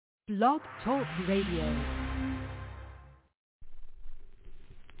Blog Talk Radio.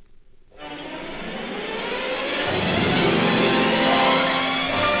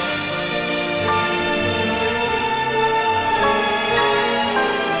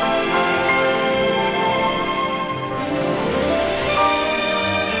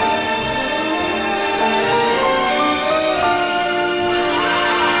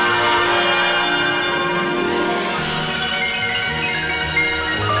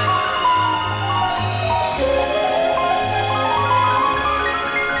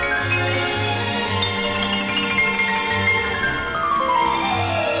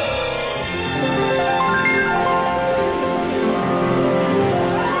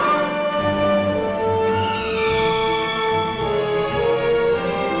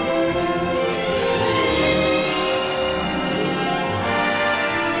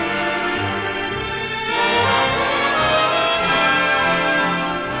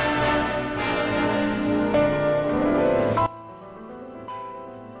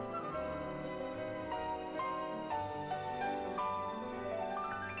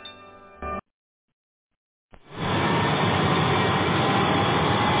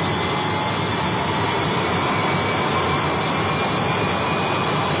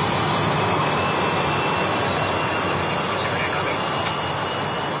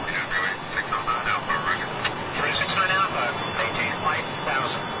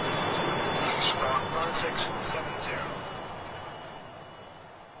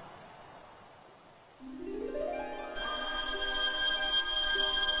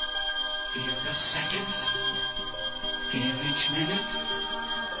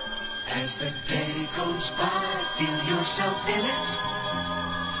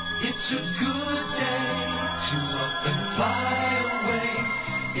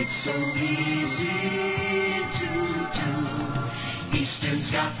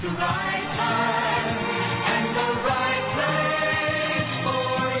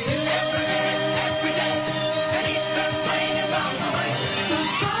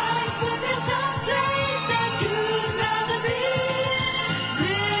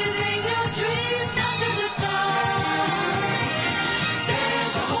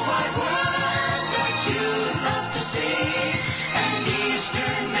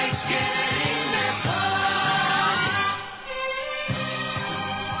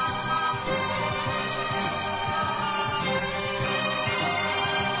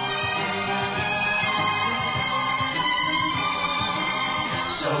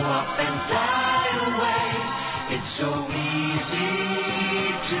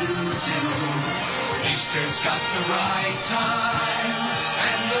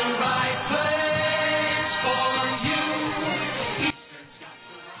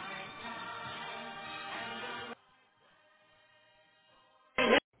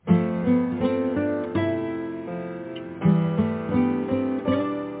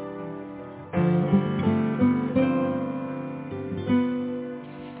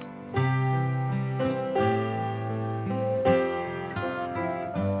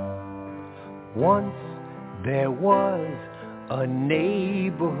 Once there was a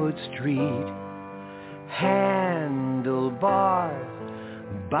neighborhood street, handlebars,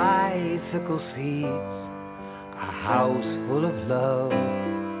 bicycle seats, a house full of love,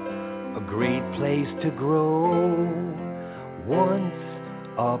 a great place to grow. Once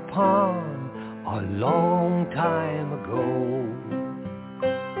upon a long time ago,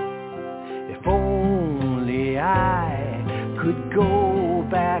 if only I could go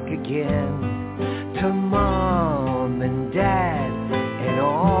back again to Mom and Dad and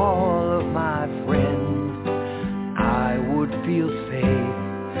all of my friends, I would feel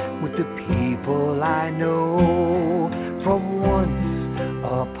safe with the people I know from once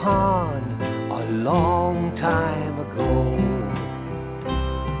upon a long time ago.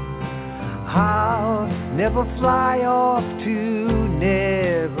 I'll never fly off to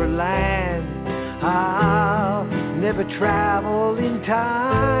Neverland, I'll never travel in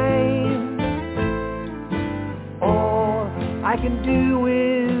time. All I can do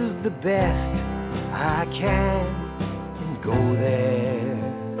is the best I can and go there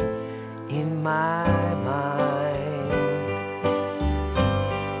in my mind.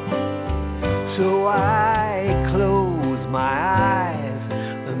 So I close my eyes,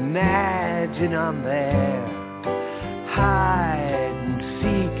 imagine I'm there, hide and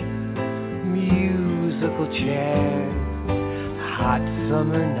seek musical chairs, hot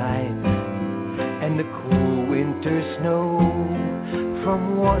summer nights and the cool winter snow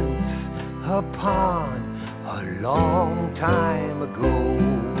from once upon a long time ago.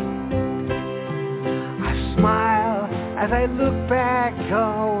 I smile as I look back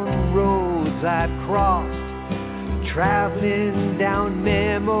on I've crossed, traveling down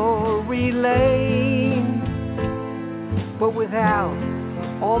memory lane. But without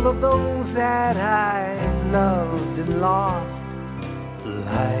all of those that I loved and lost,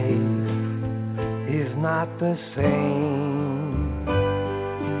 life is not the same.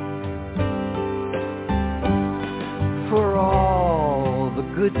 For all the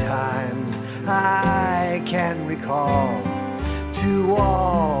good times I can recall, to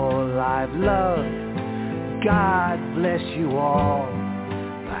all I've loved, God bless you all.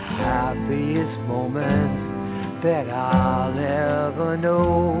 The happiest moments that I'll ever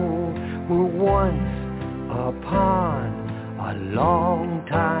know were once upon a long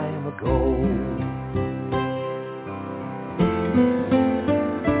time ago.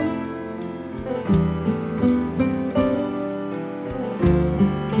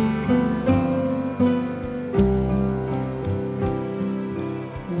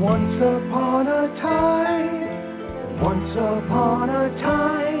 Once upon a time, once upon a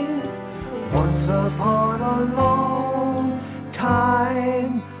time, once upon a long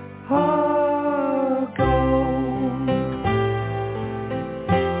time ago.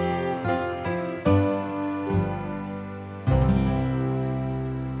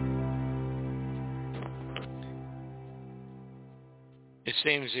 It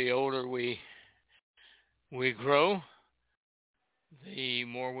seems the older we grow, the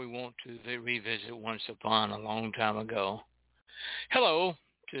more we want to revisit Once Upon a Long Time Ago. Hello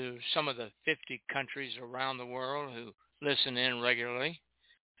to some of the 50 countries around the world who listen in regularly.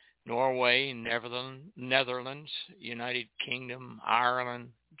 Norway, Netherlands, United Kingdom, Ireland,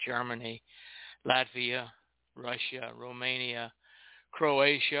 Germany, Latvia, Russia, Romania,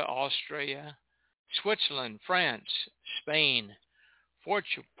 Croatia, Austria, Switzerland, France, Spain,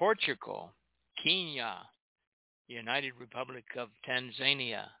 Portugal, Kenya, United Republic of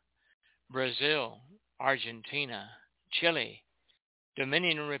Tanzania, Brazil, Argentina, Chile,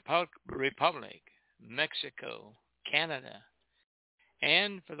 Dominican Republic, Mexico, Canada.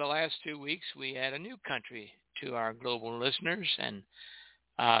 And for the last 2 weeks, we add a new country to our global listeners, and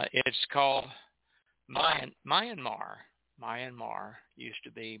it's called Myanmar. Myanmar used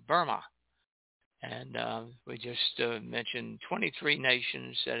to be Burma. And we just mentioned 23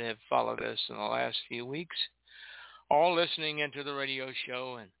 nations that have followed us in the last few weeks, all listening into the radio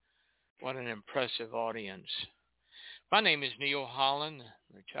show, and what an impressive audience. My name is Neil Holland,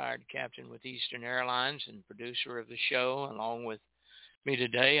 retired captain with Eastern Airlines and producer of the show. Along with me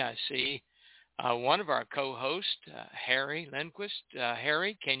today, I see one of our co-hosts, Harry Lindquist.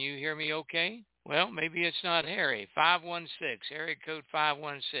 Harry, can you hear me okay? Well, maybe it's not Harry. 516, area code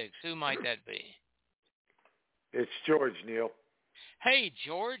 516. Who might that be? It's George, Neil. Hey,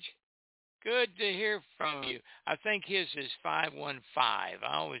 George. Good to hear from you. I think his is 515. I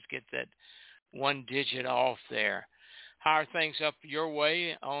always get that one digit off there. How are things up your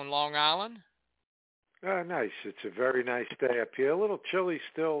way on Long Island? Nice. It's a very nice day up here. A little chilly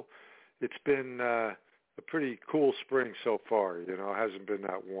still. It's been a pretty cool spring so far. You know, it hasn't been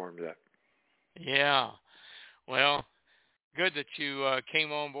that warm yet. Yeah. Well, good that you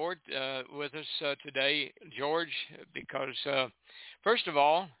came on board with us today, George, because first of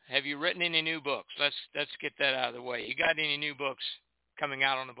all, have you written any new books? Let's get that out of the way. You got any new books coming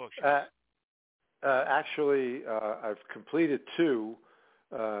out on the bookshelf? Actually, I've completed 2,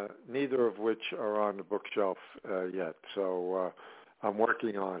 neither of which are on the bookshelf yet. So I'm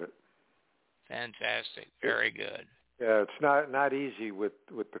working on it. Fantastic. Very good. Yeah, it's not easy with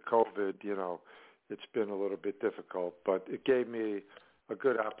the COVID. You know, it's been a little bit difficult, but it gave me a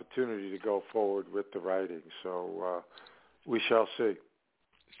good opportunity to go forward with the writing. So we shall see.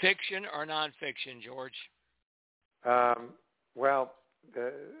 Fiction or nonfiction, George? Well,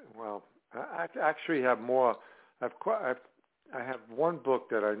 I actually have more. I have one book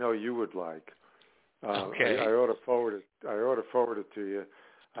that I know you would like. Okay. I ought to forward it to you.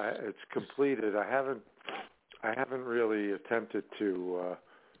 It's completed. I haven't really attempted to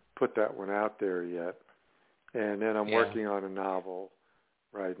put that one out there yet. And then I'm working on a novel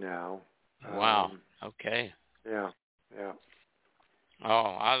right now. Wow. Okay. Yeah.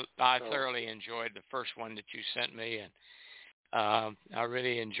 Oh, I thoroughly enjoyed the first one that you sent me, and I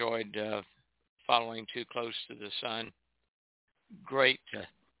really enjoyed following Too Close to the Sun. Great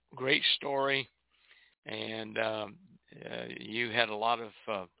story, and you had a lot of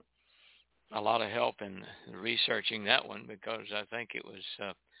help in researching that one, because I think it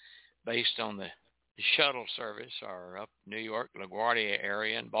was based on the shuttle service, or up New York, LaGuardia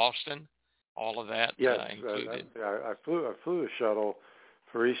area, in Boston. All of that included. I flew a shuttle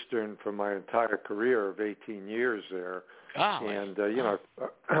for Eastern for my entire career of 18 years there. Golly. And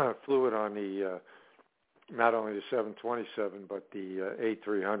I flew it on the not only the 727 but the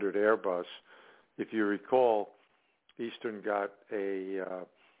A300 Airbus. If you recall, Eastern got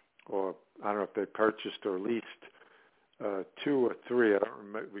or I don't know if they purchased or leased 2 or 3. I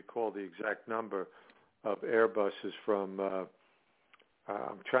don't recall the exact number of Airbuses from.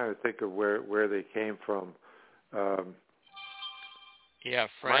 I'm trying to think of where they came from. France.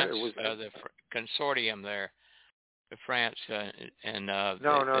 The consortium there, France and no.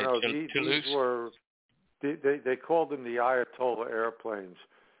 Toulouse. These were they called them the Ayatollah airplanes.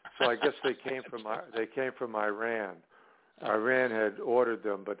 So I guess they came from Iran. Iran had ordered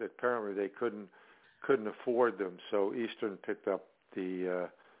them, but apparently they couldn't afford them. So Eastern picked up the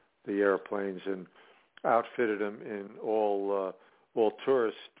airplanes and outfitted them in all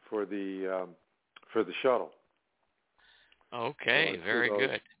tourists for the shuttle. Okay, So very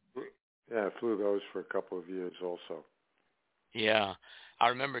good. Yeah, I flew those for a couple of years also. Yeah. I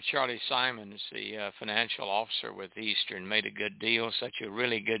remember Charlie Simons, the financial officer with Eastern, made a good deal, such a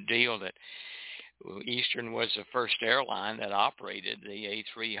really good deal that Eastern was the first airline that operated the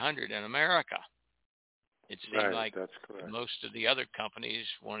A300 in America. It seemed like that's correct. Most of the other companies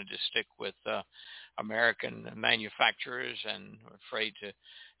wanted to stick with American manufacturers and were afraid to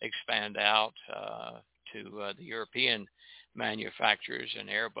expand out to the European manufacturers, and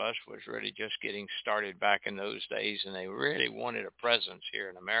Airbus was really just getting started back in those days, and they really wanted a presence here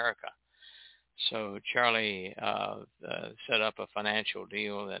in America. So Charlie set up a financial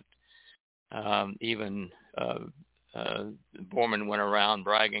deal that even Borman went around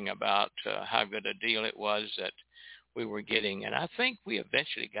bragging about how good a deal it was that we were getting. And I think we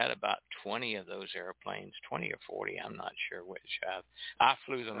eventually got about 20 of those airplanes, 20 or 40, I'm not sure which. I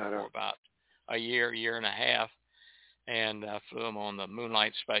flew them for about a year and a half, and I flew them on the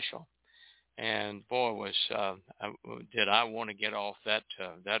Moonlight Special. And boy, did I want to get off the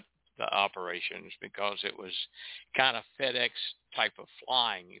operations, because it was kind of FedEx type of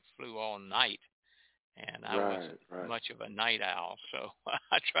flying. You flew all night, and I wasn't much of a night owl, so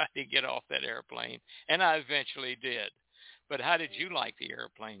I tried to get off that airplane, and I eventually did. But how did you like the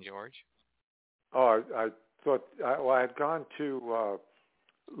airplane, George? Oh, I thought I had gone to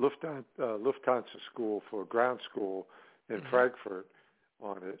Lufthansa school for ground school in Frankfurt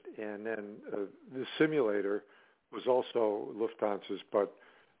on it, and then the simulator was also Lufthansa's, but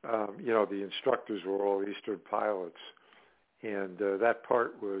the instructors were all Eastern pilots, and that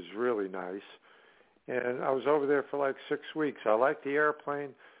part was really nice. And I was over there for like 6 weeks. I liked the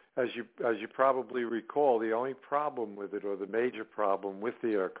airplane. As you probably recall, the only problem with it, or the major problem with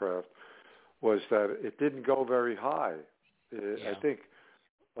the aircraft, was that it didn't go very high. I think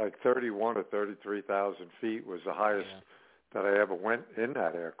like 31 or 33,000 feet was the highest that I ever went in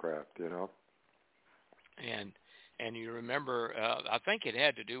that aircraft, And you remember, I think it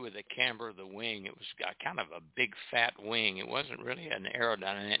had to do with the camber of the wing. It was kind of a big, fat wing. It wasn't really an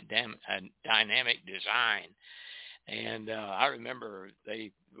aerodynamic design. And I remember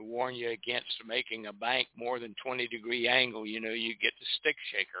they warn you against making a bank more than 20-degree angle. You get the stick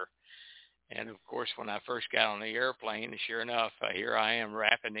shaker. And, of course, when I first got on the airplane, sure enough, here I am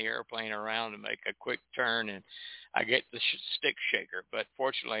wrapping the airplane around to make a quick turn, and I get the stick shaker. But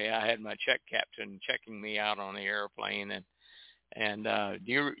fortunately, I had my check captain checking me out on the airplane. And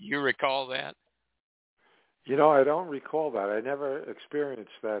do you recall that? I don't recall that. I never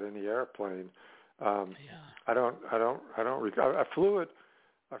experienced that in the airplane. I don't recall. I flew it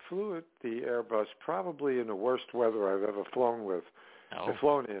the Airbus probably in the worst weather I've ever flown with. I've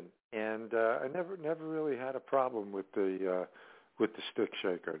flown in. And I never really had a problem with the stick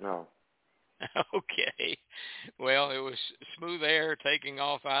shaker. No. Okay. Well, it was smooth air taking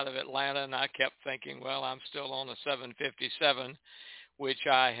off out of Atlanta, and I kept thinking, well, I'm still on a 757, which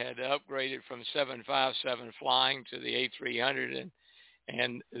I had upgraded from 757 flying to the A300,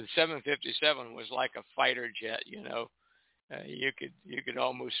 and the 757 was like a fighter jet. You could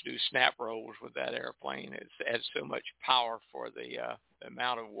almost do snap rolls with that airplane. It had so much power for the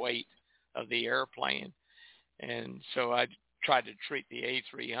amount of weight of the airplane, and so I tried to treat the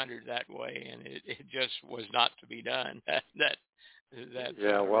A300 that way, and it just was not to be done. The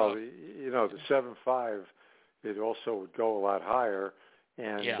 7.5, it also would go a lot higher,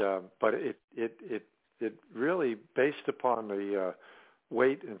 and but it really, based upon the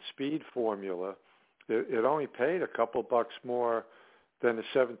weight and speed formula, it only paid a couple bucks more than the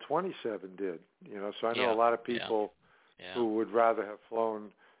 727 did. So I know a lot of people who would rather have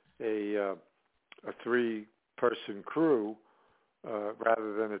flown a 3-person crew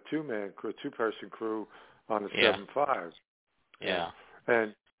rather than a 2-person crew on the 7.5. Yeah.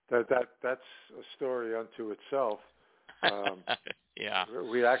 And that's a story unto itself. Yeah.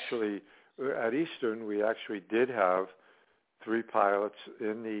 We actually, at Eastern, we actually did have 3 pilots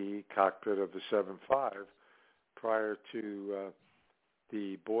in the cockpit of the 7.5 prior to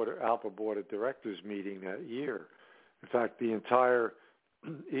the ALPA Board of Directors meeting that year. In fact, the entire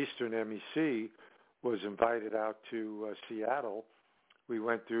Eastern MEC was invited out to Seattle. We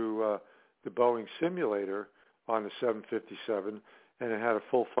went through the Boeing simulator on the 757, and it had a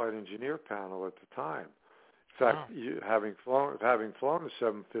full flight engineer panel at the time. In fact, having flown the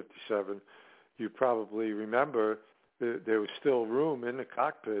 757, you probably remember there was still room in the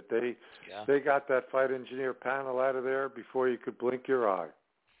cockpit. They got that flight engineer panel out of there before you could blink your eye.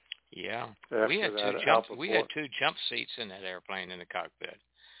 Yeah, we had two jump seats in that airplane in the cockpit.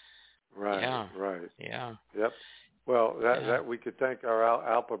 Right. Yeah. Right. Yeah. Yep. Well, that we could thank our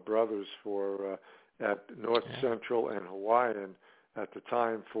ALPA brothers for at North Central and Hawaiian at the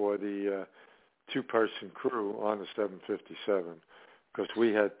time for the 2-person crew on the 757, because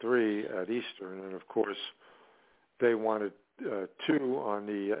we had 3 at Eastern, and of course they wanted 2 on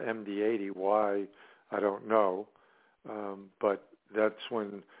the MD-80. Why, I don't know, but that's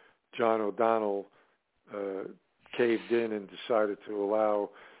when John O'Donnell caved in and decided to allow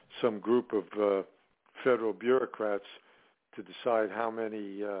some group of federal bureaucrats to decide how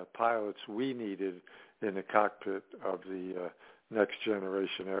many pilots we needed in the cockpit of the next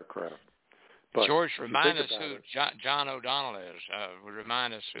generation aircraft. But George, remind us who John O'Donnell is.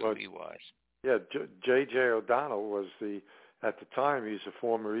 Remind us who he was. Yeah, J.J. O'Donnell was at the time, he's a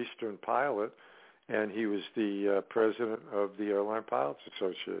former Eastern pilot, and he was the president of the Airline Pilots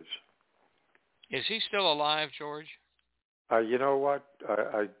Association. Is he still alive, George? You know what?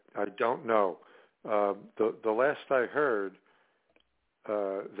 I don't know. The last I heard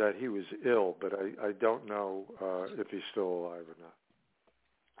that he was ill, but I don't know if he's still alive or not.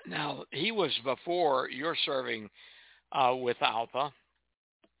 Now, he was before you're serving with ALPA.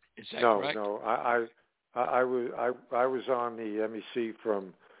 Is that correct? No. I was on the MEC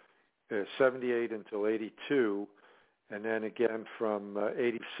from 78 until 82, and then again from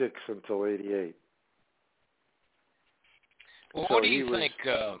 86 until 88. Well, what do you think?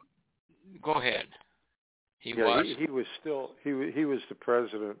 Go ahead. He was the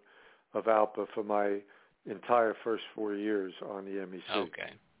president of ALPA for my entire first 4 years on the MEC.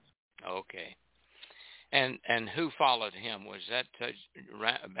 Okay. And who followed him? Was that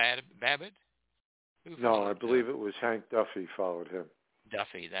Babbitt? No, I believe it was Hank Duffy followed him.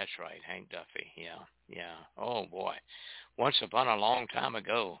 Duffy, that's right, Hank Duffy. Yeah. Oh boy, once upon a long time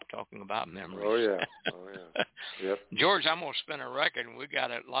ago. Talking about memories. Oh yeah. Yep. George, I'm gonna spin a record, and we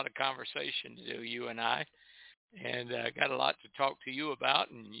got a lot of conversation to do, you and I, and got a lot to talk to you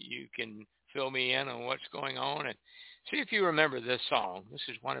about, and you can fill me in on what's going on and see if you remember this song. This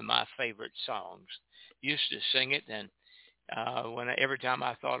is one of my favorite songs. Used to sing it, and every time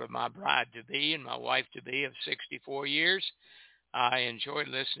I thought of my bride-to-be and my wife-to-be of 64 years, I enjoyed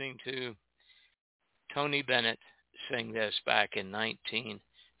listening to Tony Bennett sing this back in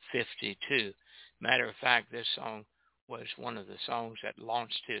 1952. Matter of fact, this song was one of the songs that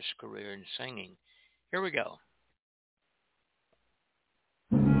launched his career in singing. Here we go.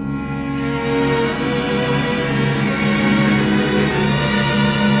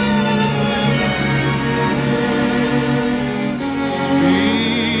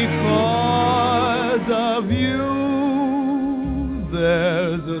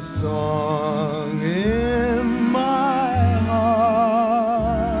 There's a song in my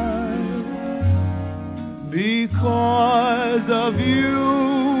heart. Because of you,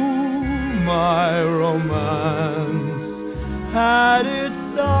 my romance had its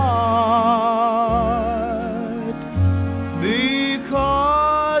start.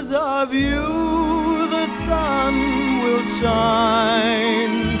 Because of you, the sun will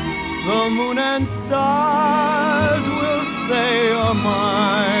shine, the moon and stars will say you're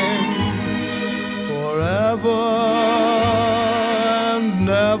mine forever and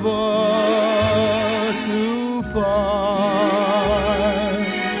never to part.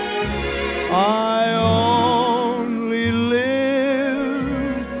 I only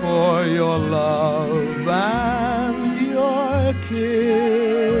live for your love and your kiss.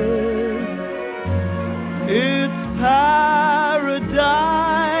 It's paradise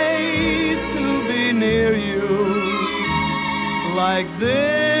to be near you like this.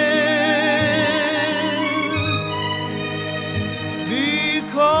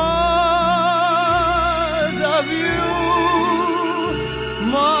 Because of you,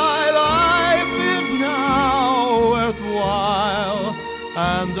 my life is now worthwhile,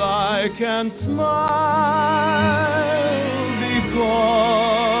 and I can smile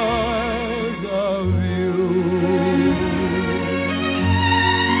because of you.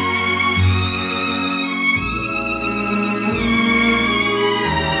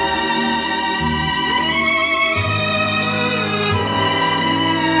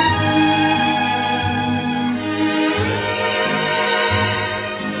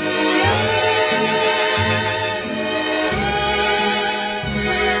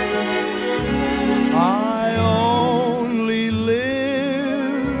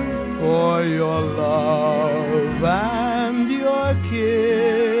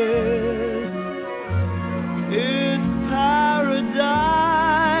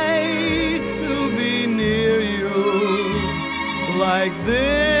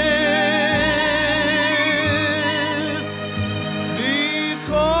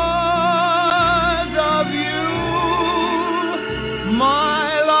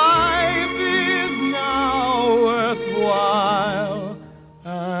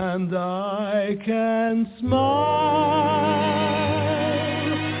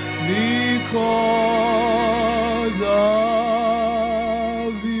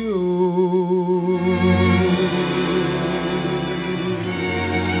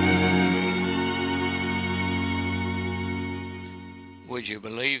 would you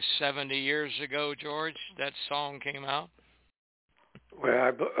believe 70 years ago, George, that song came out?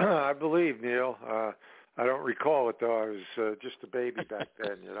 Well, I believe, Neil. I don't recall it, though. I was just a baby back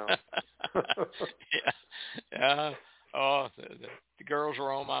then, you know. Yeah. Oh, the girls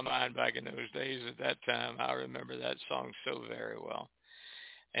were on my mind back in those days at that time. I remember that song so very well.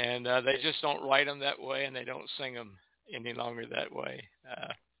 And they just don't write them that way, and they don't sing them any longer that way.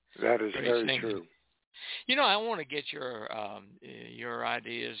 That is very true. You know, I want to get your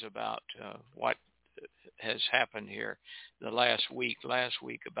ideas about what has happened here last week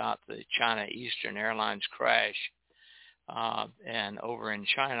about the China Eastern Airlines crash and over in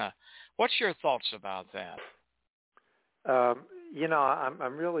China. What's your thoughts about that? You know,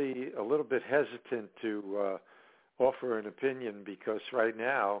 I'm really a little bit hesitant to offer an opinion because right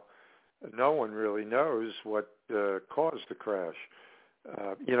now no one really knows what caused the crash.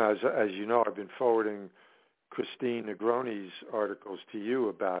 You know, as you know, I've been forwarding Christine Negroni's articles to you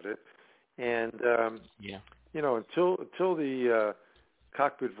about it, and you know, until the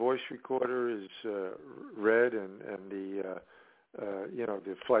cockpit voice recorder is read and the you know,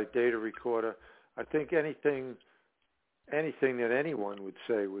 the flight data recorder, I think anything that anyone would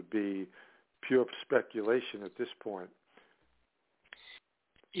say would be pure speculation at this point.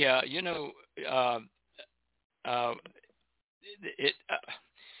 Yeah, you know,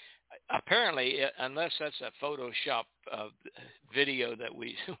 apparently, unless that's a Photoshop video that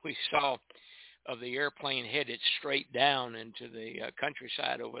we saw of the airplane headed straight down into the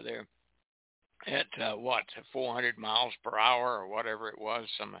countryside over there at 400 miles per hour or whatever it was,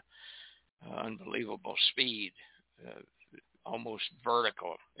 some unbelievable speed, almost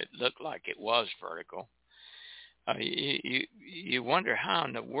vertical. It looked like it was vertical. You wonder how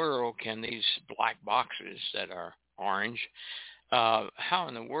in the world can these black boxes that are orange, how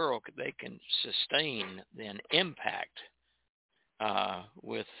in the world they can sustain an impact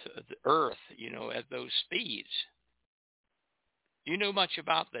with the Earth, you know, at those speeds. Do you know much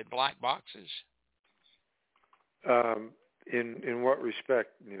about the black boxes? In what respect,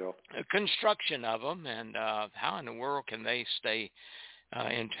 you know? Construction of them, and how in the world can they stay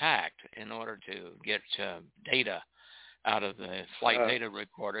intact in order to get data out of the flight data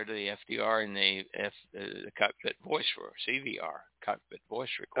recorder to the FDR and the cockpit voice recorder, CVR, cockpit voice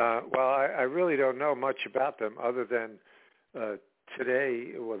recorder? Well, I really don't know much about them other than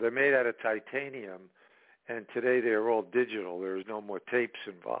today, well, they're made out of titanium, and today they're all digital. There's no more tapes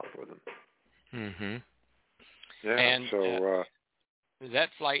involved with them. Mm-hmm. Yeah, and so that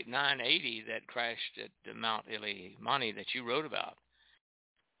Flight 980 that crashed at Mount Illimani that you wrote about,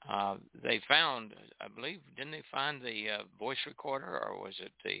 they found, I believe, didn't they find the voice recorder, or was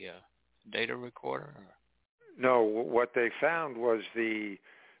it the data recorder? No, what they found was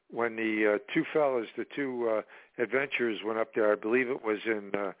when the two adventurers went up there, I believe it was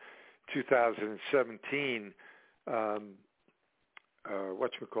in 2017,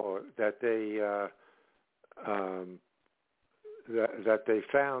 whatchamacallit, that they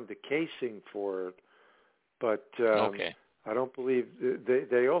found the casing for it, but Okay. I don't believe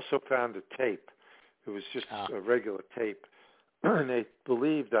they also found a tape. It was just a regular tape, and they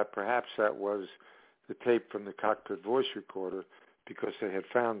believed that perhaps that was the tape from the cockpit voice recorder because they had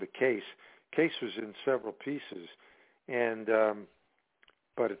found the case. Case was in several pieces, and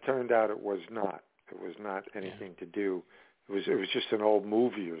but it turned out it was not. It was not anything to do. It was just an old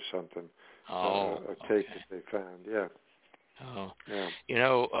movie or something. A tape that they found. Yeah. Oh. Yeah. You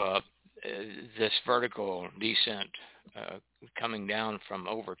know, this vertical descent coming down from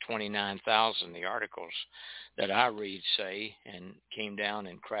over 29,000, the articles that I read say, and came down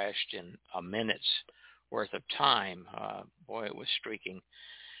and crashed in a minute's worth of time. Boy, it was streaking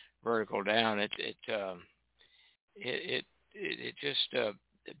vertical down. It just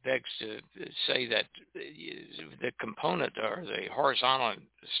begs to say that the component or the horizontal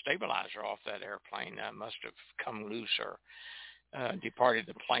stabilizer off that airplane must have come loose or departed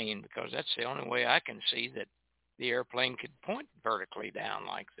the plane, because that's the only way I can see that the airplane could point vertically down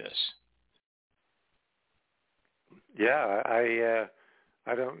like this. Yeah,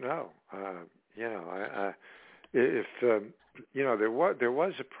 I don't know. You know, if you know, there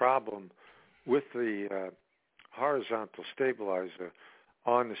was a problem with the horizontal stabilizer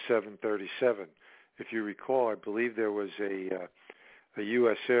on the 737. If you recall, I believe there was a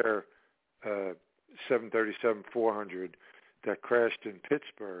U.S. Air 737-400 that crashed in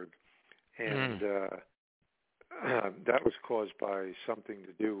Pittsburgh, and that was caused by something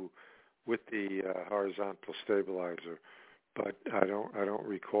to do with the horizontal stabilizer. But I don't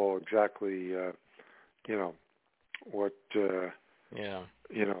recall exactly, you know, what you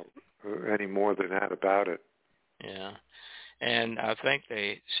know, any more than that about it. Yeah. And I think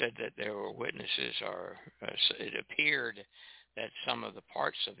they said that there were witnesses, or it appeared that some of the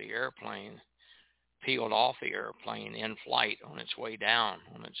parts of the airplane peeled off the airplane in flight on its way down,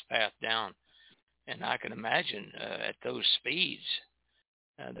 on its path down. And I can imagine at those speeds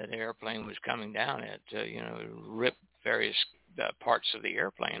that airplane was coming down at, ripped various parts of the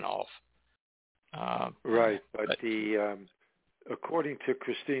airplane off. Right, but the according to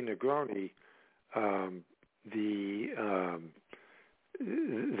Christine Negroni,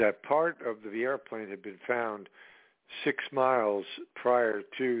 that part of the airplane had been found 6 miles prior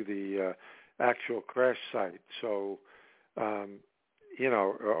to the actual crash site, so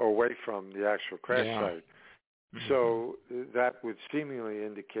away from the actual crash site. Mm-hmm. So that would seemingly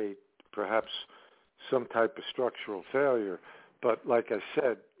indicate perhaps some type of structural failure. But like I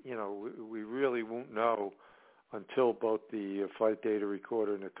said, we really won't know until both the flight data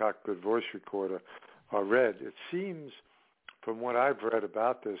recorder and the cockpit voice recorder are read. It seems, from what I've read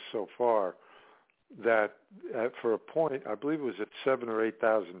about this so far, that for a point, I believe it was at 7,000 or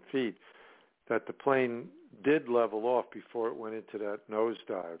 8,000 feet, that the plane did level off before it went into that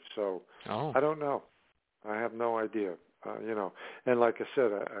nosedive. So I don't know. I have no idea. And like I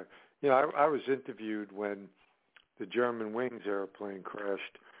said, I was interviewed when the German Wings airplane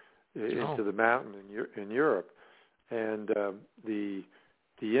crashed into the mountain in Europe, and the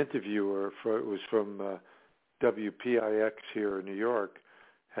interviewer was from WPIX here in New York,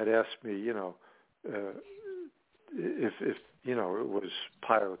 had asked me, if it was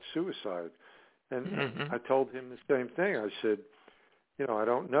pilot suicide, and I told him the same thing. I said, I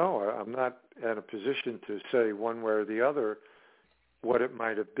don't know. I'm not in a position to say one way or the other what it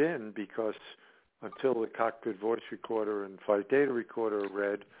might have been, because until the cockpit voice recorder and flight data recorder are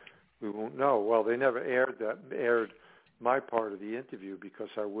read, we won't know. Well, they never aired my part of the interview because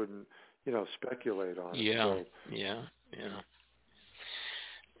I wouldn't, speculate on it.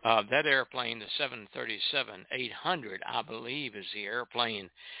 So, that airplane, the 737-800, I believe, is the airplane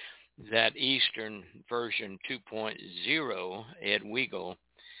that Eastern version 2.0, Ed Weigel,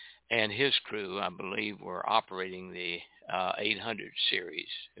 and his crew, I believe, were operating the 800 series,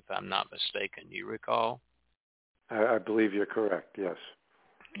 if I'm not mistaken. Do you recall? I believe you're correct, yes.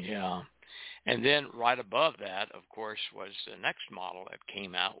 Yeah. And then right above that, of course, was the next model that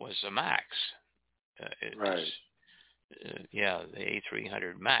came out was the MAX. Right. The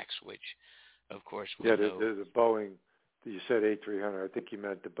A300 MAX, which, of course, the Boeing. You said A300. I think you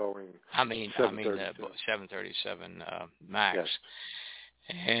meant the Boeing. I mean the 737 MAX. Yes.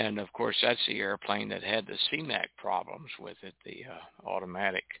 And of course, that's the airplane that had the CMAC problems with it, the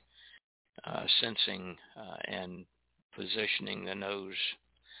automatic sensing and positioning the nose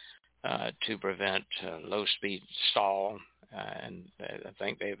to prevent low-speed stall. And I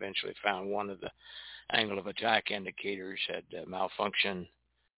think they eventually found one of the angle of attack indicators had malfunction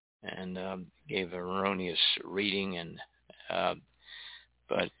and gave an erroneous reading. And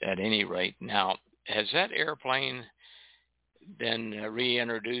but at any rate, now, has that airplane been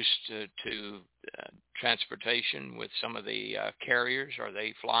reintroduced to transportation with some of the carriers? Are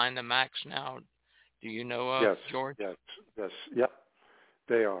they flying the MAX now? Do you know of, yes, George? Yes, yep,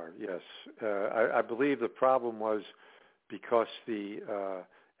 they are, yes. I believe the problem was because the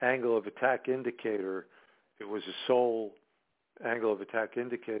angle of attack indicator, it was a sole angle of attack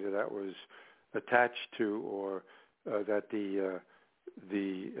indicator that was attached to, or that the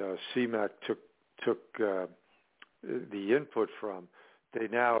CMAC took the input from. They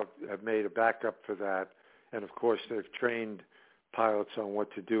now have made a backup for that, and of course they've trained pilots on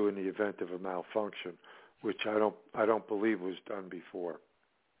what to do in the event of a malfunction, which I don't believe was done before.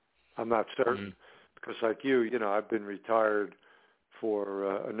 I'm not certain, because like you, I've been retired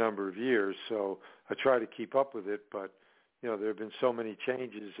for a number of years, so I try to keep up with it, but there have been so many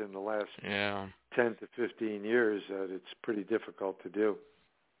changes in the last 10 to 15 years that it's pretty difficult to do.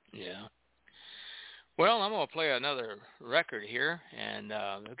 Yeah. Well, I'm going to play another record here, and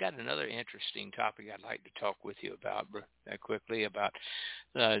I've got another interesting topic I'd like to talk with you about quickly, about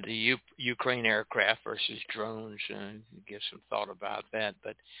the Ukraine aircraft versus drones, and give some thought about that.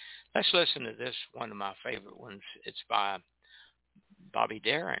 But let's listen to this, one of my favorite ones. It's by Bobby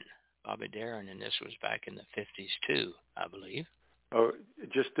Darin, and this was back in the 50s too, I believe. Oh,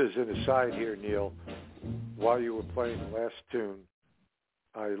 just as an aside here, Neil, while you were playing the last tune,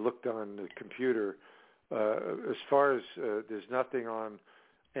 I looked on the computer. As far as there's nothing on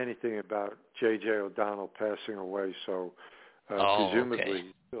anything about J.J. O'Donnell passing away, so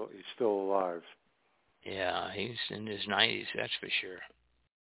presumably he's still alive. Yeah, he's in his 90s, that's for sure.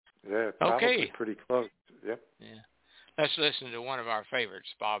 Yeah, probably pretty close. Yep. Yeah. Let's listen to one of our favorites,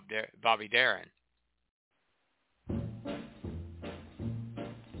 Bobby Darin.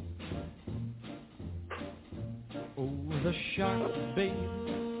 the shark, babe,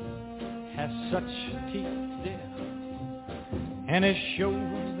 has such teeth, dear, and it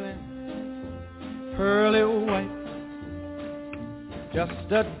shows them pearly white.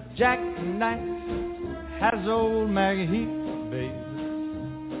 Just a jackknife has old Maggie Heath, babe,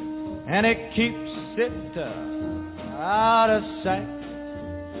 and it keeps it out of sight.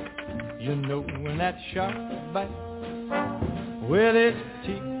 You know when that shark bites with its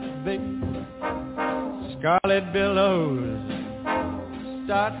teeth, babe, scarlet billows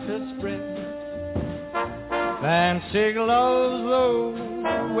start to spread. Fancy gloves, though,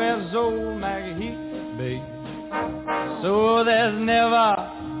 wears old Maggie Heath, babe, so there's never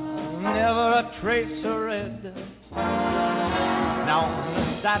a trace of red. Now on the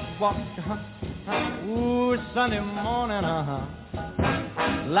sidewalk, ooh, Sunday morning,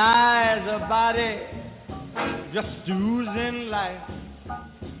 lies a body just oozing life.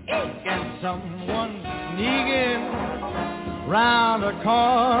 Can someone sneaking round the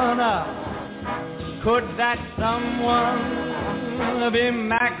corner? Could that someone be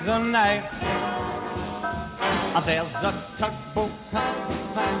Mac the Knife? There's a tugboat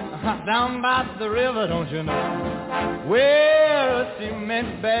down by the river, don't you know, where a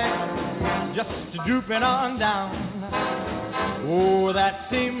cement bag just drooping on down. Oh, that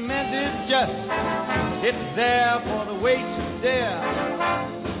cement is just, it's there for the weight to dare.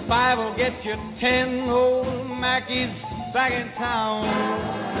 5 will get you 10 old Mackies back in town.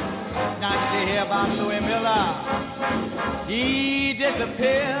 Now you hear about Louis Miller, he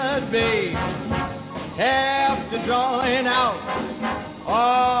disappeared, babe, after drawing out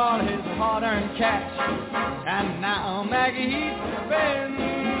all his hard-earned cash. And now Maggie Heath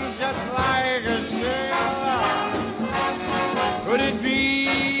spins just like a sailor. Could it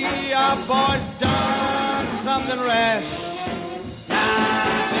be our boy's done something rash?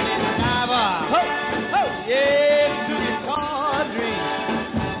 Now it's diver, yeah, to the Tawdry.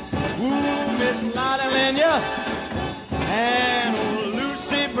 Ooh, Miss Lottie Lenya and old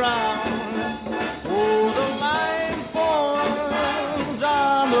Lucy Brown. Oh, the line forms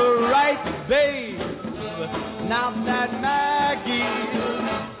on the right, babe. Now that Maggie's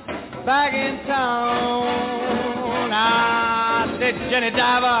back in town. I said, Jenny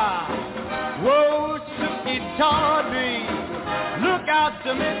Diver, whoa, Suki Tawdry, look out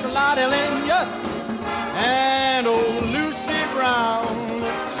to Miss Lottie Lenya and old Lucy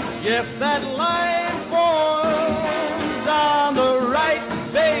Brown. Yes, that line forms on the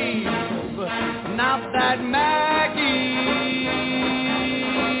right, babe. Now that Maggie's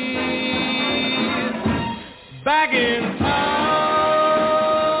back in town.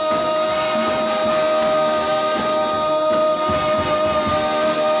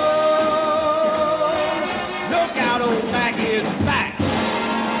 Look out, old Maggie is back.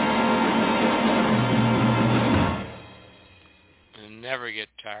 I never get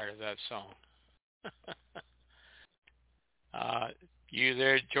tired of that song. You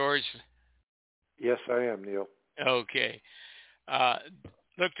there, George? Yes, I am, Neil. Okay.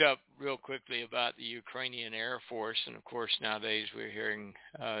 Looked up real quickly about the Ukrainian Air Force, and of course nowadays we're hearing,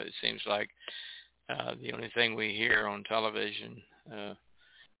 it seems like the only thing we hear on television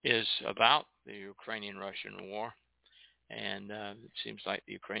is about the Ukrainian-Russian war, and it seems like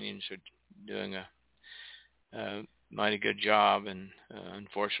the Ukrainians are doing a mighty good job, and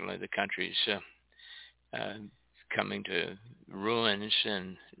unfortunately the country's coming to ruins,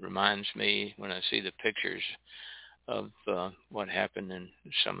 and it reminds me when I see the pictures of what happened in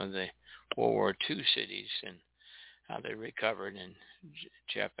some of the World War II cities and how they recovered, and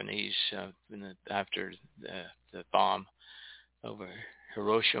Japanese after the bomb over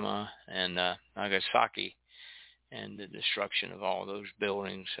Hiroshima and Nagasaki and the destruction of all those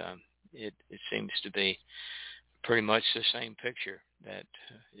buildings. It seems to be pretty much the same picture that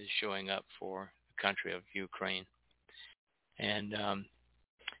is showing up for the country of Ukraine. And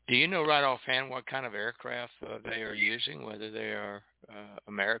do you know right offhand what kind of aircraft they are using, whether they are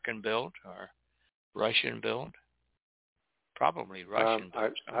American built or Russian built? Probably Russian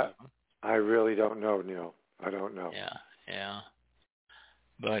built. I really don't know, Neil. I don't know. Yeah.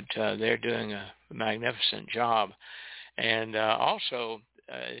 But they're doing a magnificent job. And also,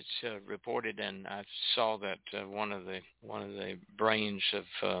 it's reported, and I saw that one of the brains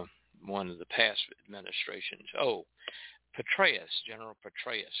of one of the past administrations, General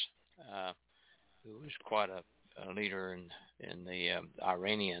Petraeus, who was quite a leader in the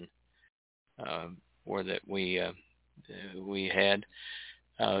Iranian war that we had,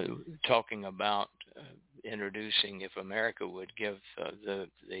 talking about introducing, if America would give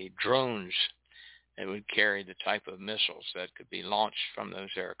the drones that would carry the type of missiles that could be launched from those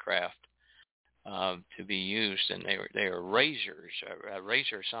aircraft, to be used, and they were razors, a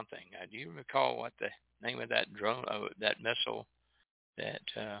razor something. Do you recall what the name of that drone, that missile that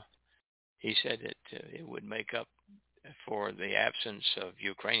he said that it would make up for the absence of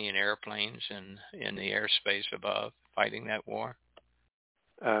Ukrainian airplanes in the airspace above fighting that war?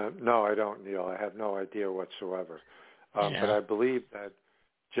 No, I don't, Neil. I have no idea whatsoever. Yeah. But I believe that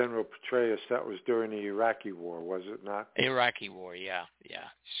General Petraeus, that was during the Iraqi war, was it not? Iraqi war, yeah.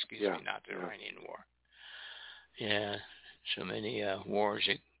 Excuse me, not the yeah. Iranian war. Yeah, so many wars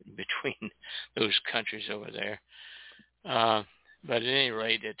between those countries over there. But at any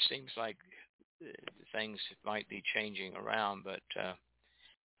rate, it seems like things might be changing around, but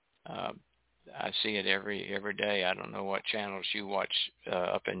I see it every day. I don't know what channels you watch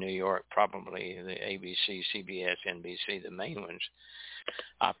up in New York, probably the ABC, CBS, NBC, the main ones.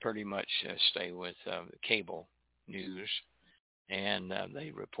 I pretty much stay with cable news, and they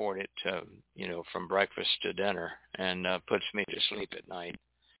report it, from breakfast to dinner, and puts me to sleep at night.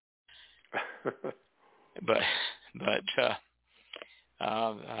 But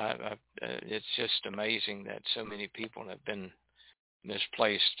it's just amazing that so many people have been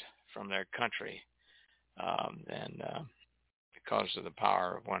misplaced from their country, and because of the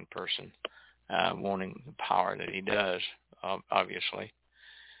power of one person wanting the power that he does, obviously,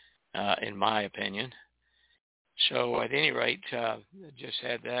 in my opinion. So at any rate, just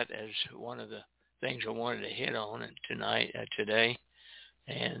had that as one of the things I wanted to hit on today.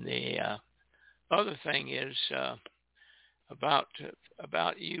 And the other thing is about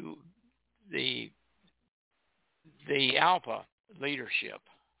you, the ALPA leadership,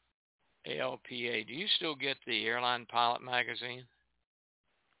 ALPA. Do you still get the Airline Pilot magazine?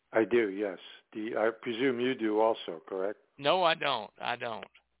 I do, yes. I presume you do also, correct? No, I don't.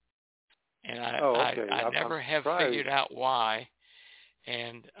 And I never have figured out why.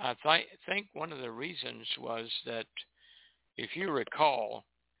 And I think one of the reasons was that, if you recall,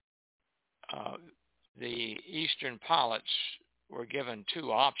 the Eastern pilots were given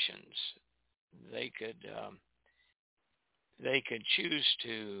two options. They could choose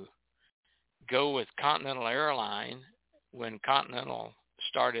to go with Continental Airline when Continental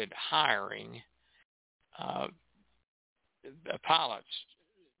started hiring pilots,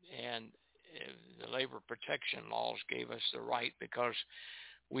 and the labor protection laws gave us the right, because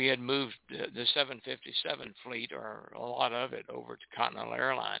we had moved the 757 fleet, or a lot of it, over to Continental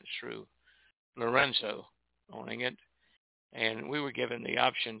Airlines through Lorenzo owning it, and we were given the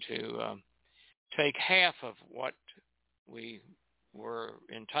option to take half of what we were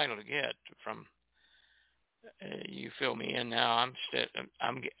entitled to get from. You fill me in now.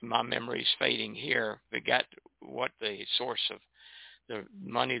 My memory's fading here. Forgot what the source of the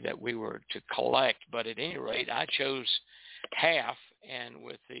money that we were to collect, but at any rate, I chose half, and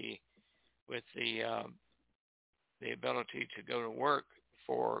with the ability to go to work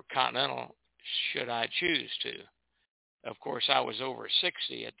for Continental, should I choose to. Of course, I was over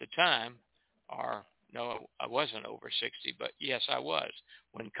 60 at the time, or no, I wasn't over 60, but yes, I was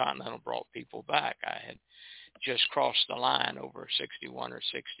when Continental brought people back. I had just crossed the line over 61 or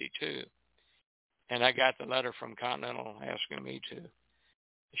 62, and I got the letter from Continental asking me to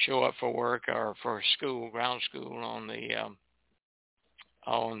show up for work or for school, ground school on the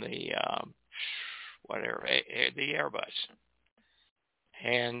the Airbus.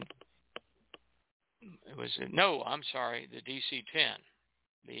 And it was the DC-10,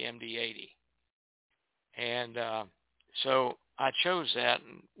 the MD-80. And so I chose that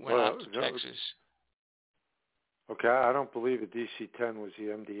and went out to Texas. Okay, I don't believe the DC-10 was the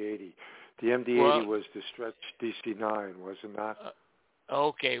MD-80. The MD-80 was the stretch DC-9, was it not?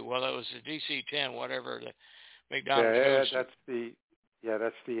 Okay, well, it was the DC-10, whatever the McDonald's. That's the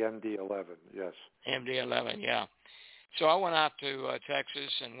MD-11. Yes. MD-11, yeah. So I went out to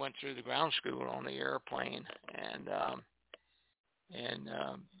Texas and went through the ground school on the airplane, and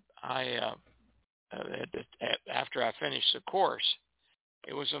after I finished the course,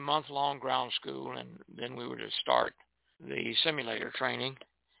 it was a month-long ground school, and then we were to start the simulator training.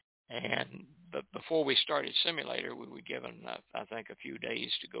 But before we started simulator, we were given, I think, a few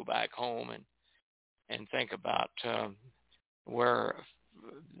days to go back home and think about where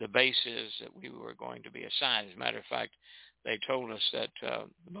the base is that we were going to be assigned. As a matter of fact, they told us that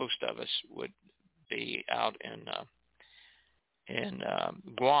most of us would be out in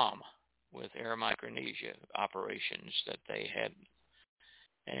Guam with Air Micronesia operations that they had.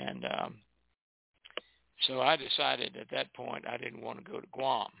 And so I decided at that point I didn't want to go to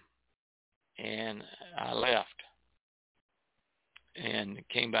Guam, and I left. and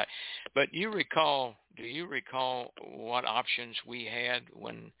came back. But do you recall what options we had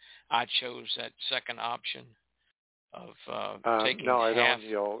when I chose that second option of taking no, I half? don't,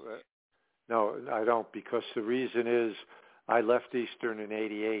 Neil. No, I don't, because the reason is I left Eastern in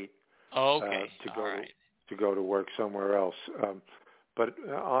 '88 Okay, to go to work somewhere else. But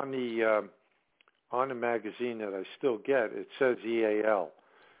on the magazine that I still get, it says EAL,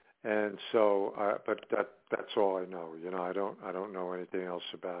 and so but that's all I know. You know, I don't know anything else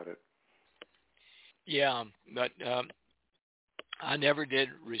about it. Yeah, but I never did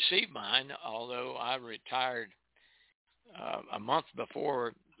receive mine, although I retired a month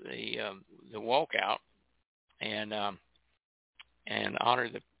before the walkout, and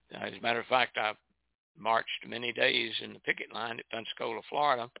honored the. As a matter of fact, I marched many days in the picket line at Pensacola,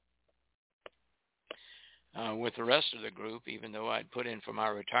 Florida, with the rest of the group, even though I'd put in for my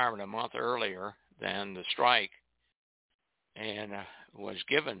retirement a month earlier than the strike, and was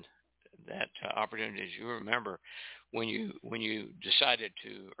given that opportunity. As you remember, when you decided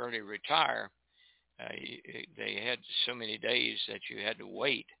to early retire, they had so many days that you had to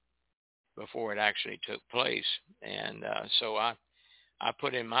wait before it actually took place, and so I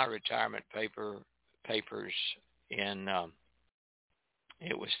put in my retirement papers in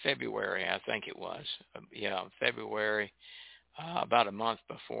it was February, I think it was. February, about a month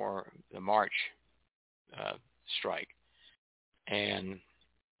before the March strike. And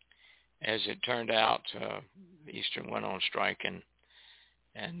as it turned out, Eastern went on strike, and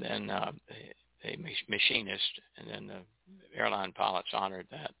then the machinist and then the airline pilots honored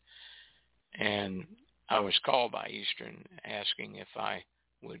that. And I was called by Eastern asking if I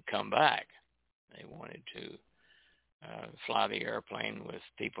would come back. They wanted to fly the airplane with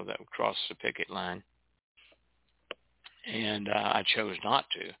people that would cross the picket line. And I chose not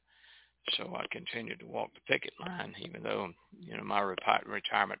to. So I continued to walk the picket line, even though, my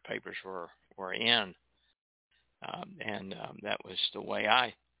retirement papers were in. And that was the way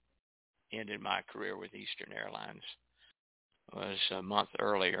I ended my career with Eastern Airlines, was a month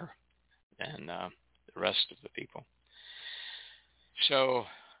earlier than the rest of the people. So,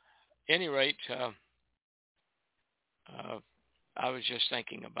 any rate, I was just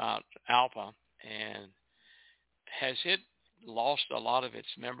thinking about ALPA, and has it lost a lot of its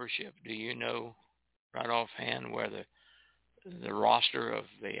membership? Do you know right offhand where the roster of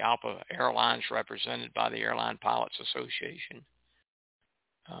the ALPA airlines represented by the Airline Pilots Association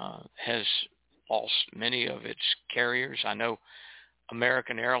has lost many of its carriers? I know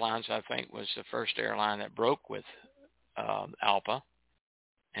American Airlines, I think, was the first airline that broke with ALPA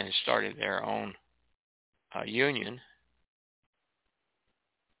and started their own union.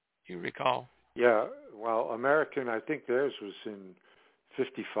 Do you recall? Yeah, well, American, I think theirs was in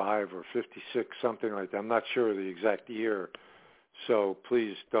 55 or 56, something like that. I'm not sure of the exact year, so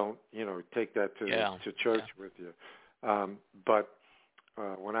please don't, take that to church with you. But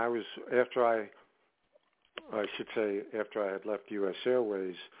when after I had left U.S.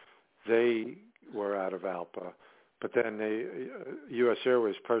 Airways, they were out of ALPA, but then U.S.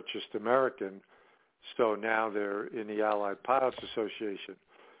 Airways purchased American, so now they're in the Allied Pilots Association.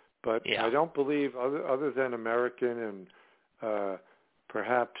 But I don't believe, other than American and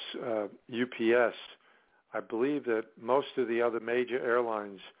perhaps UPS, I believe that most of the other major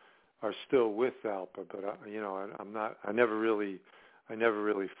airlines are still with ALPA. But I never really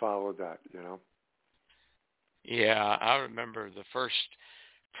followed that. Yeah, I remember the first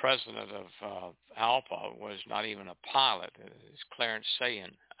president of ALPA was not even a pilot. It was Clarence Sayan.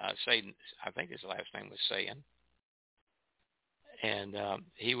 Sayan, I think his last name was Sayan. And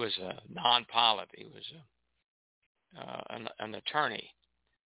he was a non-pilot. He was an attorney.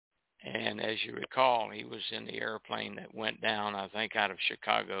 And as you recall, he was in the airplane that went down, I think, out of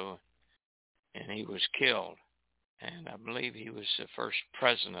Chicago, and he was killed. And I believe he was the first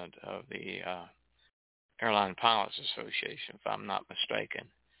president of the Airline Pilots Association, if I'm not mistaken.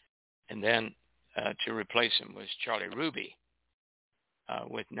 And then to replace him was Charlie Ruby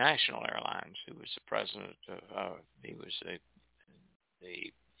with National Airlines, who was the president of, he was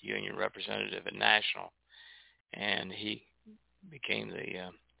the union representative at National, and he became the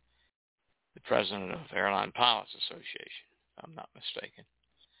president of Airline Pilots Association, if I'm not mistaken.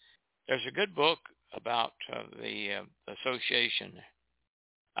 There's a good book about the association,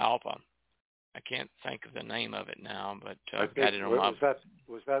 ALPA. I can't think of the name of it now, but I've got it on my...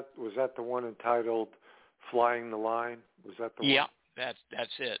 Was that the one entitled "Flying the Line"? Was that the one? Yeah,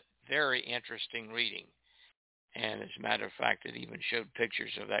 that's it. Very interesting reading. And as a matter of fact, it even showed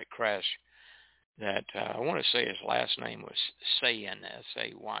pictures of that crash that I want to say his last name was Sayen,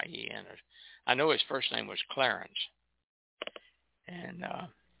 S-A-Y-E-N. I know his first name was Clarence.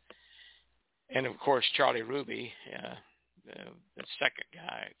 and of course Charlie Ruby, the second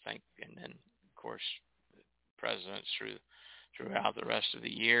guy, I think, and then of course presidents throughout the rest of the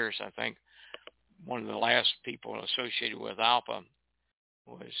years. I think one of the last people associated with ALPA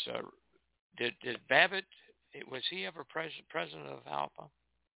was did Babbitt? Was he ever president of ALPA?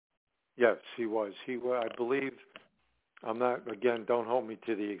 Yes, he was. I believe. I'm not. Again, don't hold me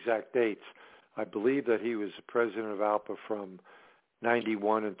to the exact dates. I believe that he was the president of ALPA from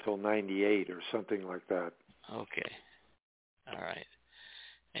 91 until 98 or something like that. Okay. All right.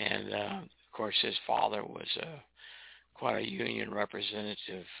 And, of course, his father was quite a union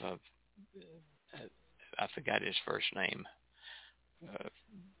representative. I forgot his first name.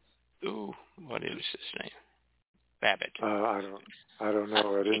 What is his name? Babbitt. I don't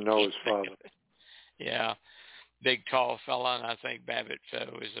know. I didn't know his father. Yeah. Big, tall fella, and I think Babbitt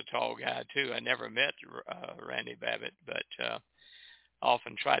was a tall guy, too. I never met Randy Babbitt, but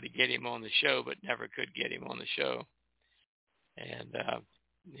often tried to get him on the show, but never could get him on the show. And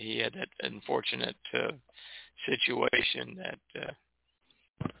he had that unfortunate situation that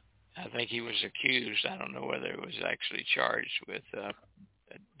I think he was accused. I don't know whether he was actually charged with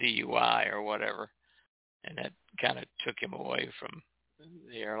DUI or whatever, and that kind of took him away from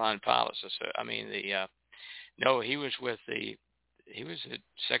the airline pilots. No, he was the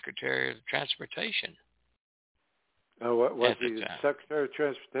Secretary of Transportation. Oh, was he the Secretary of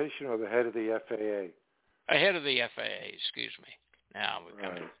Transportation or the head of the FAA? Head of the FAA, excuse me. Now we're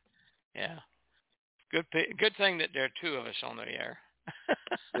coming. Yeah. Good thing that there are two of us on the air.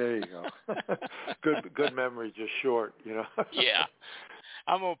 There you go. Good memory, just short, you know. Yeah.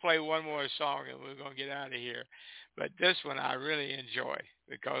 I'm going to play one more song and we're going to get out of here. But this one I really enjoy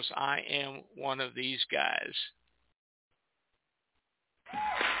because I am one of these guys.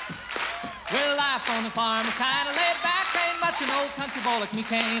 Well, life on the farm is kind of laid back. Ain't much an old country boy like me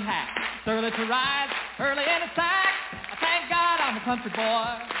can't hack. It's early to rise, early in the sack. I thank God I'm a country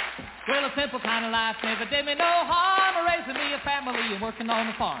boy. Well, a simple kind of life never did me no harm. Raising me a family and working on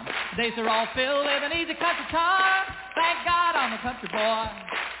the farm. The days are all filled with an easy country charm. Thank God I'm a country boy.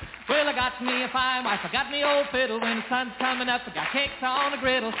 Well, I got me a fine wife, I got me old fiddle. When the sun's coming up, I got cakes on the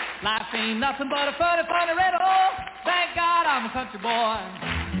griddle. Life ain't nothing but a funny, funny riddle. Thank God I'm a country boy.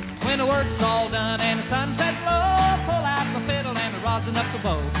 When the work's all done and the sun sets low, pull out the fiddle and the rosin up the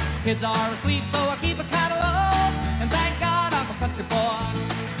bow. Kids are asleep, so I keep a kind of low. And thank God I'm a country boy.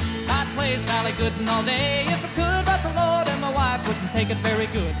 I'd play Sally Gooden all day if I could, but the Lord and my wife wouldn't take it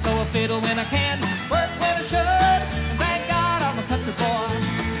very good. So I fiddle when I can, work when I should. And thank God I'm a country boy.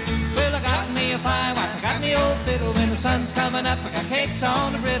 Well, I got me a fine wife, I got me old fiddle. When the sun's coming up, I got cakes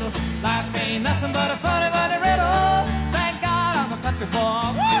on the griddle. Life ain't nothing but a funny, funny riddle. Thank God I'm a country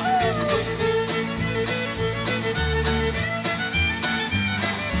boy. Woo-hoo!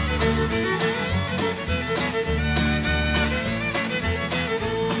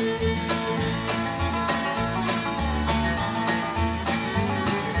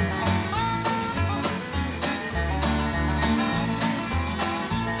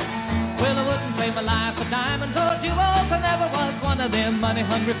 Well, I wouldn't trade my life for diamonds or jewels. I never was one of them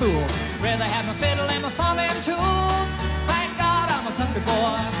money-hungry fools. Rather have my fiddle and my farming tools. Thank God I'm a country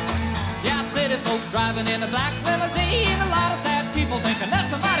boy. Yeah, city folks driving in a black limousine. A lot of sad people thinking that's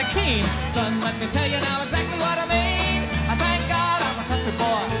a mighty keen. Son, let me tell you now exactly what I mean. I thank God I'm a country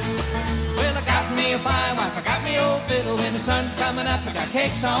boy. Well, I got me a fine wife, I got me old fiddle. When the sun's coming up, I got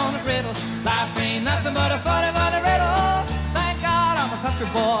cakes on the griddle. Life ain't nothing but a funny, funny riddle. Thank God I'm a country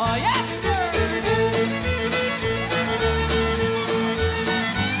boy. Yes, sir.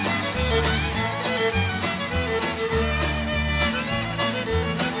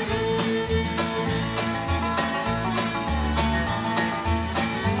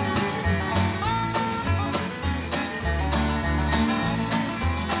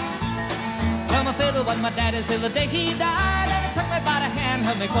 Well, my fiddle was my daddy's till the day he died. And he took me by the hand,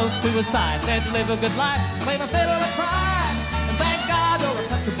 held me close to his side. Said to live a good life, play my fiddle and cry. And thank God you're a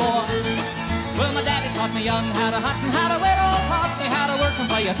country boy. Well, my daddy taught me young how to hunt and how to whittle. Taught me how to work and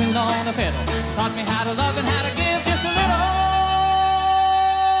play a tune on the fiddle. Taught me how to love and how to give just a little.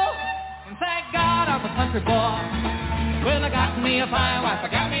 And thank God I'm a country boy. Well, I got me a fine wife, I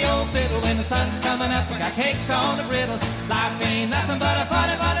got me old fiddle. When the sun's coming up, I got cakes on the griddle. Life ain't nothing but a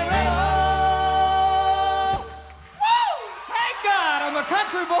funny, funny riddle. Woo! Thank God I'm a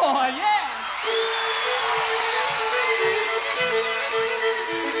country boy, yeah!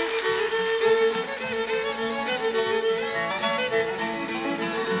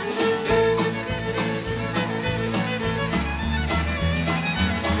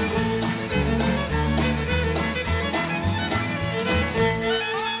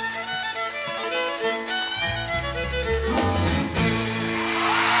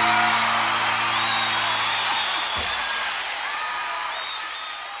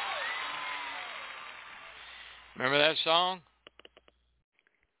 song?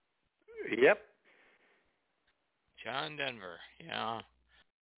 Yep. John Denver. Yeah.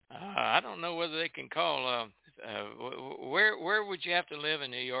 I don't know whether they can call. Where would you have to live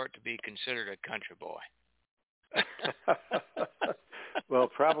in New York to be considered a country boy? Well,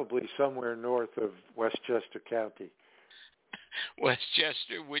 probably somewhere north of Westchester County.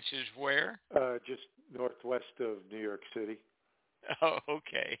 Westchester, which is where? Just northwest of New York City. Oh,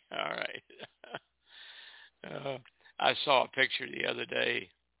 okay. All right. I saw a picture the other day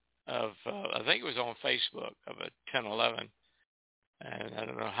of, I think it was on Facebook, of a 1011. And I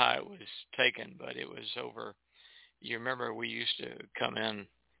don't know how it was taken, but it was over. You remember we used to come in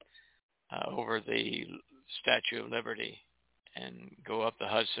over the Statue of Liberty and go up the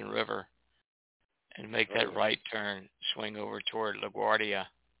Hudson River and make that right turn, swing over toward LaGuardia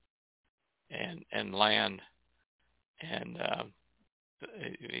and land. And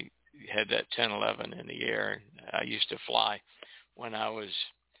we had that 1011 in the air. I used to fly when I was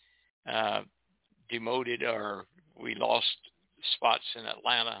demoted, or we lost spots in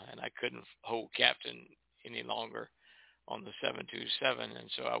Atlanta, and I couldn't hold captain any longer on the 727,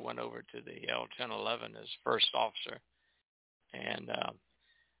 and so I went over to the L-1011 as first officer, and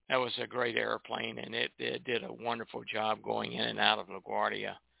that was a great airplane, and it did a wonderful job going in and out of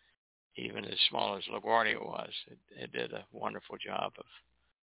LaGuardia, even as small as LaGuardia was. It did a wonderful job of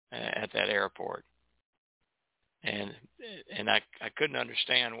at that airport, and I couldn't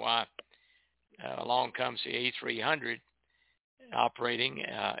understand why along comes the A300 operating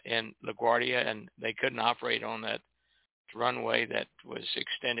in LaGuardia, and they couldn't operate on that runway that was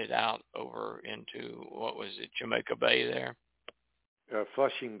extended out over into, what was it, Jamaica Bay there?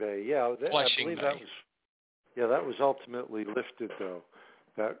 Flushing Bay, yeah. Flushing I believe Bay. That was ultimately lifted, though,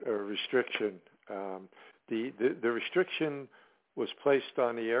 that restriction. The restriction was placed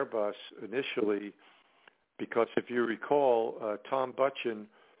on the Airbus initially because, if you recall, Tom Butchin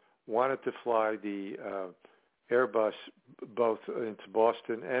wanted to fly the Airbus both into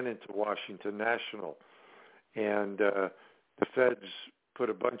Boston and into Washington National, and the feds put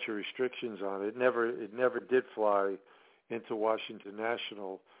a bunch of restrictions on it. It never did fly into Washington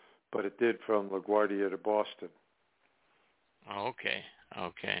National, but it did from LaGuardia to Boston. Okay.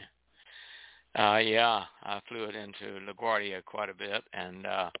 Yeah, I flew it into LaGuardia quite a bit, and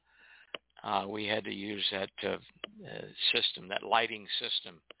we had to use that system, that lighting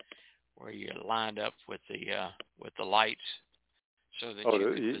system, where you lined up with the lights so that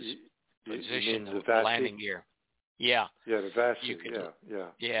you could position the landing gear. Yeah. Yeah, the VASI.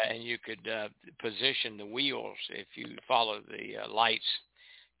 Yeah, and you could position the wheels if you follow the lights,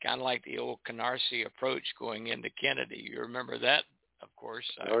 kind of like the old Canarsie approach going into Kennedy. You remember that, of course,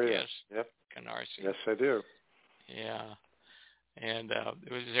 I guess. Yep. Canarsie. Yes, I do. Yeah. And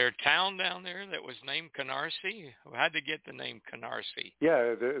was there a town down there that was named Canarsie? How'd they get the name Canarsie?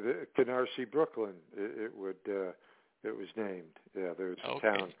 Yeah, the Canarsie, Brooklyn. It was named. Yeah, there was a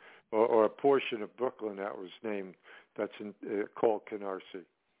town or a portion of Brooklyn that was named. That's called Canarsie.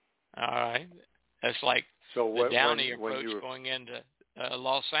 All right, that's like the Downey approach going into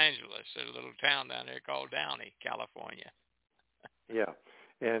Los Angeles. There's a little town down there called Downey, California. Yeah,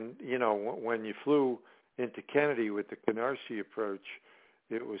 and when you flew into Kennedy with the Canarsie approach,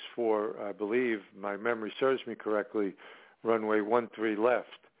 it was for, I believe, my memory serves me correctly, runway 13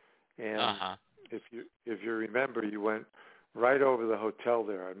 left. And if you remember, you went right over the hotel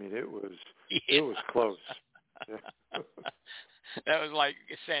there. I mean, it was close. That was like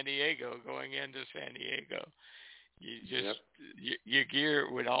San Diego, going into San Diego. You just your gear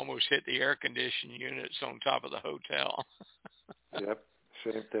would almost hit the air conditioning units on top of the hotel. Yep.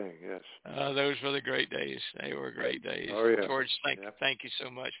 Same thing, yes. Those were the great days. They were great days. Oh, yeah. George, thank you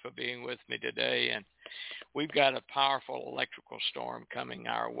so much for being with me today. And we've got a powerful electrical storm coming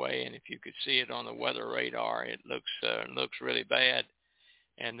our way. And if you could see it on the weather radar, it looks really bad.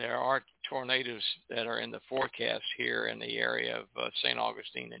 And there are tornadoes that are in the forecast here in the area of St.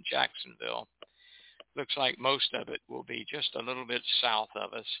 Augustine and Jacksonville. Looks like most of it will be just a little bit south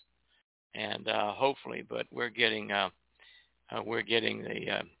of us. And hopefully, but we're getting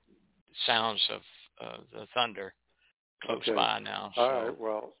the sounds of the thunder close by now. So. All right.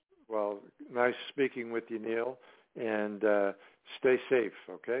 Well, nice speaking with you, Neil, and stay safe,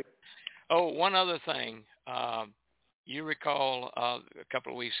 okay? Oh, one other thing. You recall a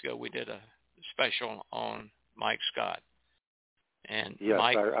couple of weeks ago we did a special on Mike Scott. And yes,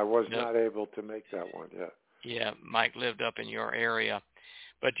 Mike, I was not able to make that one, yeah. Yeah, Mike lived up in your area.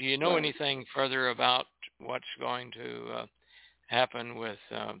 But do you know anything further about what's going to happen with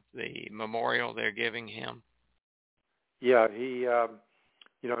the memorial they're giving him? Yeah, he,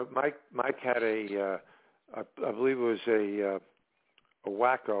 Mike had a I believe it was a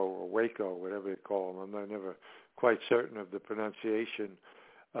Waco or Waco, whatever they call them. I'm never quite certain of the pronunciation,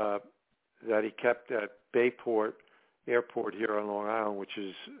 that he kept at Bayport Airport here on Long Island, which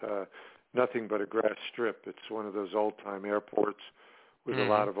is nothing but a grass strip. It's one of those old-time airports with a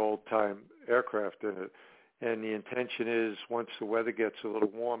lot of old-time aircraft in it. And the intention is, once the weather gets a little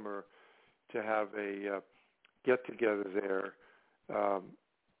warmer, to have a get-together there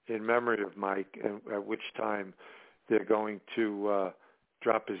in memory of Mike, and at which time they're going to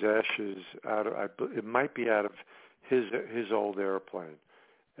drop his ashes out of, it might be out of his old airplane.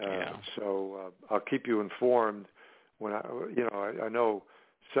 So I'll keep you informed when I know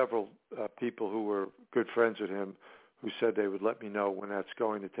several people who were good friends with him who said they would let me know when that's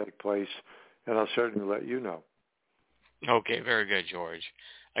going to take place, and I'll certainly let you know. Okay, very good, George.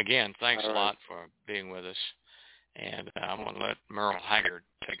 Again, thanks All a right. lot for being with us, and I'm going to let Merle Haggard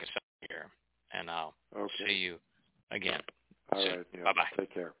take us out here, and I'll see you again. All soon. right. Yeah. Bye-bye.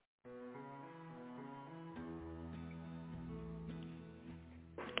 Take care.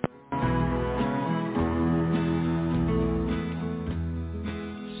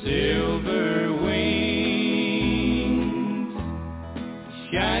 Silver wings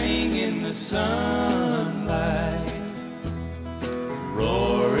shining in the sunlight,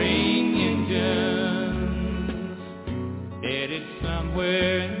 roaring engines headed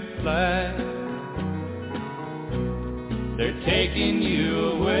somewhere in flight. They're taking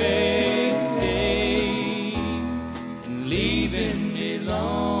you away and leaving me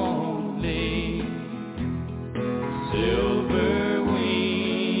lonely. Silver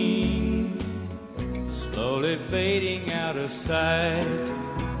wings slowly fading out of sight.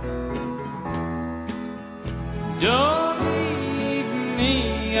 Don't leave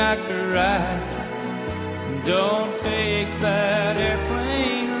me, I cry. Don't take that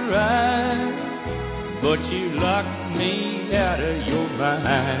airplane ride. But you locked me out of your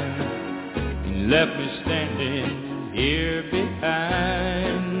mind and left me standing here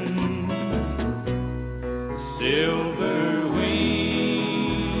behind. Silver wings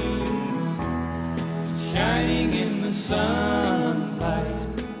shining in the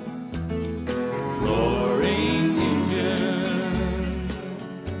sunlight, roaring engine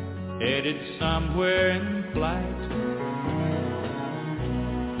headed somewhere in flight.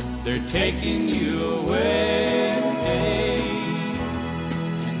 They're taking you away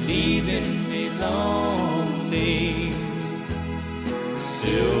and leaving me lonely.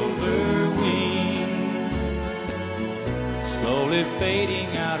 Silver wings slowly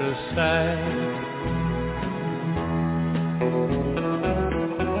fading out of sight.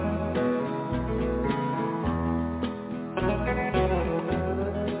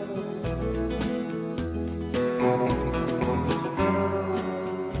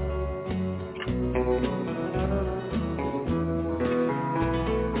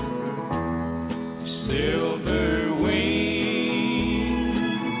 Silver wings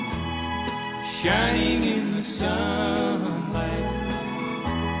shining in the sunlight,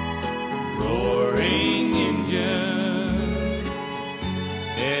 roaring engine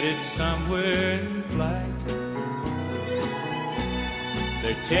headed somewhere in flight.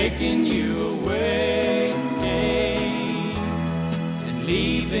 They're taking you away and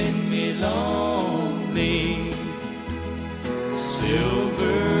leaving me lonely.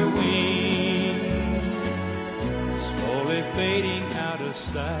 Silver wings slowly fading out of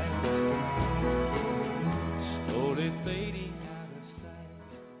sight, slowly fading out of sight.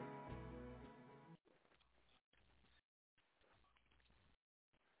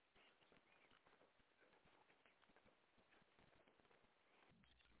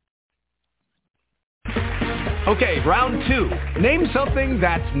 Okay, round two. Name something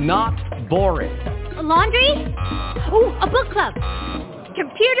that's not boring. A laundry? Ooh, a book club.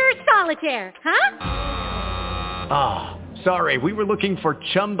 Computer solitaire, huh? Ah, sorry, we were looking for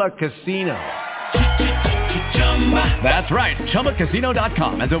Chumba Casino. That's right,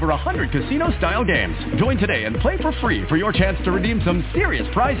 ChumbaCasino.com has over 100 casino-style games. Join today and play for free for your chance to redeem some serious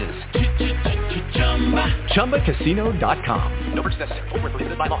prizes. ChumbaCasino.com. No purchase necessary. Void where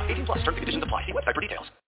prohibited by law. 18+ terms and conditions apply. See website for details.